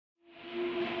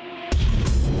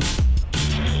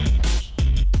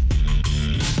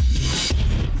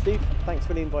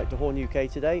successfully invited to Horn UK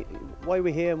today. Why are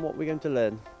we here and what we're going to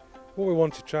learn? What we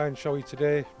want to try and show you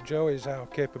today, Joe, is our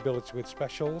capability with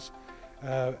specials.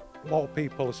 A lot of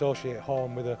people associate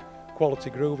Horn with a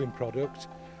quality grooving product.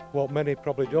 What many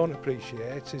probably don't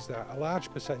appreciate is that a large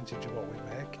percentage of what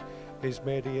we make is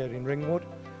made here in Ringwood,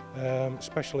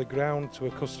 specially ground to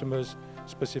a customer's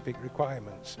specific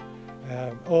requirements.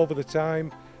 Over the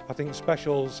time, I think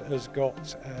specials has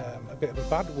got a bit of a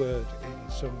bad word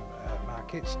in some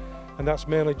markets, and that's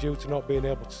mainly due to not being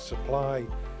able to supply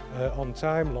on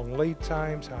time, long lead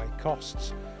times, high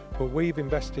costs. But we've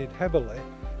invested heavily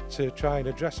to try and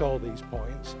address all these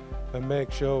points and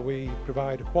make sure we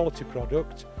provide a quality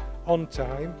product on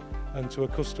time and to a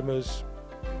customer's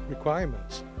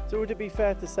requirements. So would it be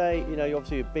fair to say, you know, you're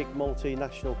obviously a big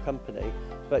multinational company,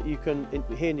 but you can,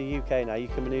 here in the UK now, you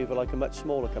can manoeuvre like a much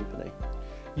smaller company?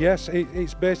 Yes,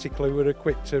 it's basically we're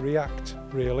equipped to react,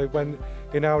 really. When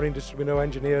in our industry we know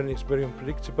engineering is very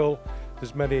unpredictable,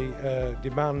 there's many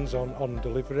demands on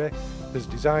delivery, there's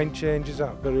design changes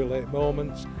at very late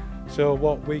moments. So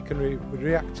what we can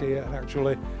react here and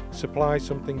actually supply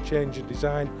something, change a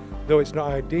design. Though it's not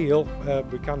ideal,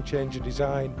 we can change a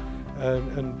design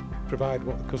and provide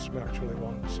what the customer actually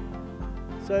wants.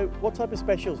 So what type of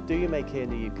specials do you make here in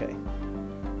the UK?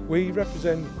 We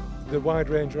represent the wide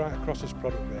range right across this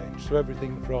product range, so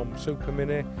everything from super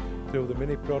mini through the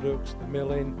mini products, the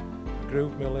milling,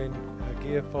 groove milling,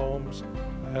 gear forms.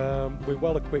 We're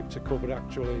well equipped to cover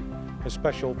actually a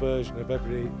special version of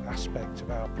every aspect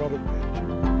of our product range.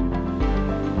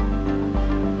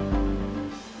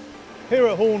 Here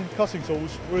at Horn Cutting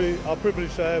Tools, we are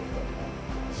privileged to have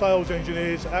sales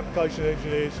engineers, application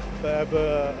engineers that have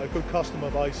a good customer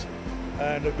base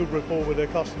and a good rapport with their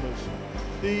customers.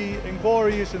 The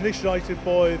inquiry is initiated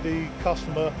by the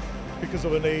customer because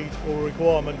of a need or a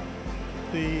requirement.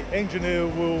 The engineer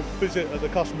will visit at the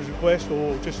customer's request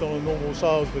or just on a normal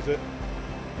sales visit.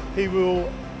 He will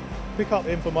pick up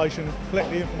information,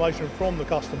 collect the information from the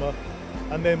customer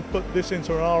and then put this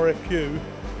into an RFQ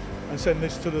and send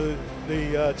this to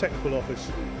the technical office.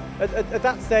 At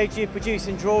that stage you're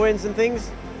producing drawings and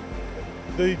things?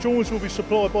 The drawings will be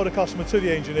supplied by the customer to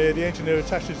the engineer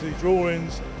attaches the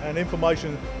drawings and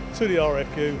information to the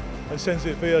RFQ and sends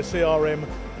it via CRM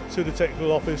to the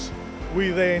technical office. We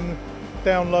then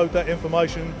download that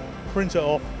information, print it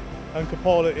off and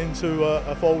compile it into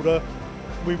a folder.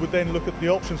 We would then look at the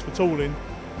options for tooling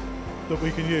that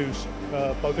we can use,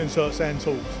 both inserts and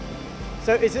tools.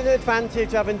 So is it an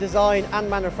advantage having design and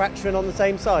manufacturing on the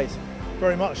same site?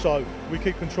 Very much so. We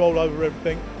keep control over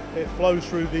everything. It flows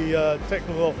through the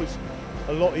technical office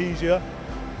a lot easier.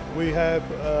 We have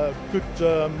good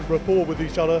rapport with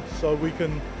each other so we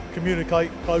can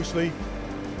communicate closely,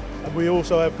 and we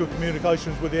also have good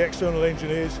communications with the external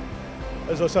engineers.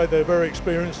 As I say, they're very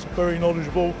experienced, very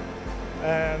knowledgeable,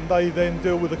 and they then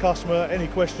deal with the customer. Any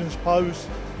questions posed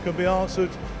can be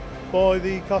answered by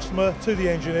the customer to the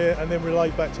engineer and then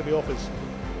relayed back to the office.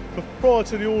 But prior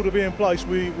to the order being placed,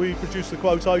 we produce the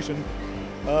quotation.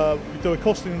 We do a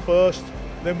costing first,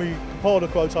 then we compile the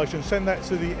quotation, send that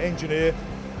to the engineer.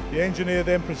 The engineer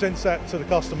then presents that to the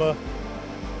customer.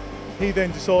 He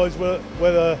then decides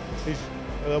whether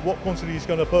what quantity he's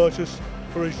going to purchase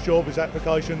for his job, his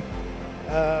application.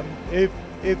 If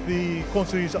the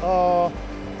quantities are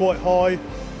quite high,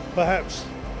 perhaps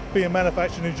being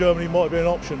manufactured in Germany might be an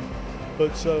option.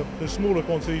 But the smaller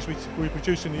quantities we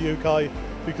produce in the UK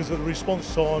because of the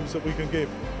response times that we can give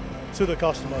to the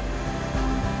customer.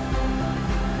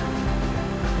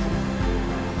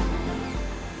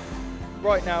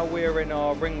 Right now we're in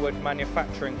our Ringwood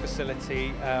manufacturing facility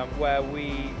where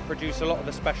we produce a lot of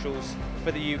the specials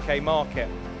for the UK market.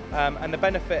 And the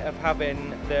benefit of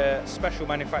having the special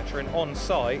manufacturing on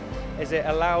site is it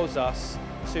allows us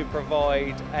to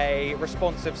provide a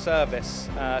responsive service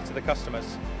to the customers.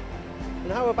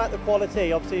 And how about the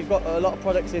quality? Obviously you've got a lot of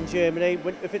products in Germany.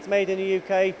 If it's made in the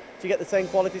UK, do you get the same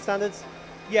quality standards?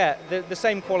 Yeah, the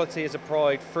same quality is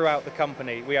applied throughout the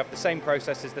company. We have the same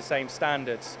processes, the same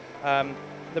standards.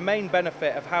 The main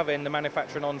benefit of having the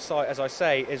manufacturing on site, as I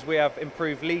say, is we have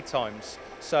improved lead times.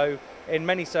 So in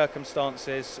many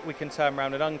circumstances, we can turn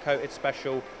around an uncoated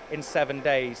special in 7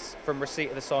 days from receipt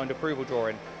of the signed approval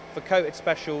drawing. For coated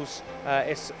specials,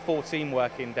 it's 14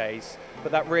 working days,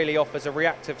 but that really offers a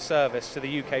reactive service to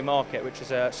the UK market, which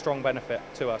is a strong benefit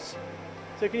to us.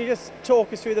 So can you just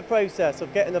talk us through the process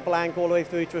of getting a blank all the way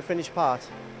through to a finished part?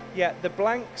 Yeah, the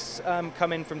blanks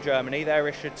come in from Germany. They're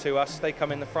issued to us. They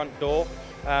come in the front door.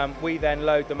 We then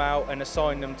load them out and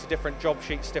assign them to different job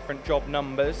sheets, different job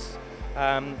numbers.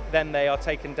 Then they are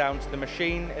taken down to the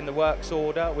machine in the works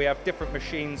order. We have different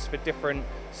machines for different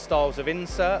styles of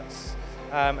inserts.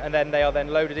 and then they are then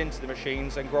loaded into the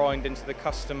machines and grind into the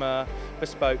customer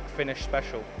bespoke finished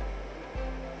special.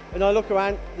 And I look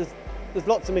around, there's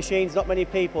lots of machines, not many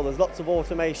people, there's lots of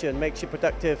automation, makes you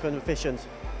productive and efficient.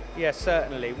 Yes,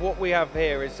 certainly. What we have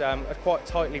here is a quite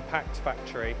tightly packed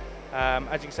factory.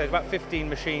 As you can see, there's about 15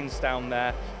 machines down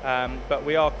there, but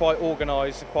we are quite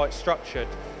organised and quite structured.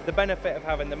 The benefit of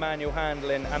having the manual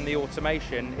handling and the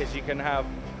automation is you can have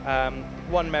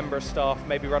one member of staff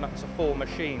maybe run up to 4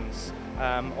 machines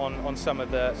on some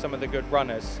of the good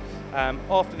runners.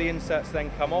 After the inserts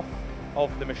then come off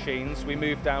of the machines, we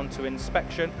move down to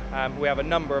inspection. We have a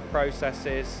number of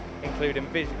processes, including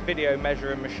video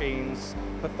measuring machines,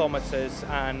 pathometers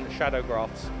and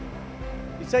shadowgraphs.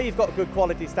 You say you've got good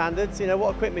quality standards,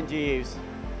 what equipment do you use?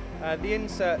 The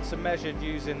inserts are measured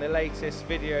using the latest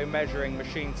video measuring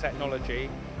machine technology.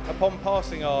 Upon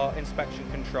passing our inspection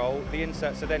control, the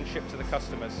inserts are then shipped to the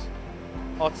customers.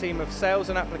 Our team of sales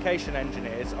and application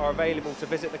engineers are available to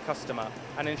visit the customer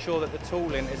and ensure that the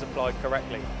tooling is applied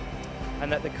correctly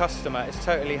and that the customer is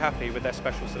totally happy with their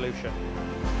special solution.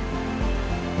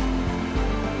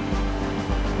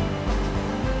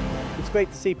 It's great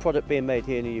to see product being made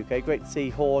here in the UK, great to see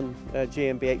Horn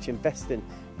GmbH investing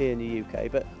here in the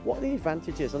UK, but what are the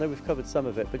advantages? I know we've covered some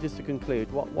of it, but just to conclude,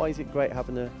 why is it great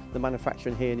having the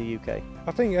manufacturing here in the UK?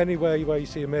 I think anywhere where you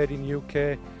see a made in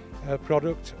UK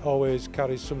product always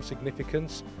carries some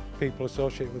significance. People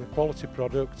associate with a quality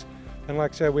product, and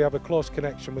like I say, we have a close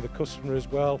connection with the customer as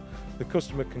well. The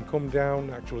customer can come down,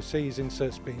 actually see his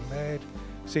inserts being made,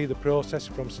 see the process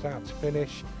from start to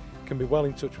finish, can be well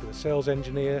in touch with the sales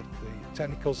engineer, the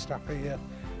technical staff here,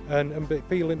 and be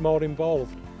feeling more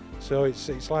involved. So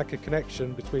it's like a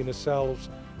connection between ourselves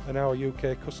and our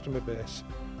UK customer base.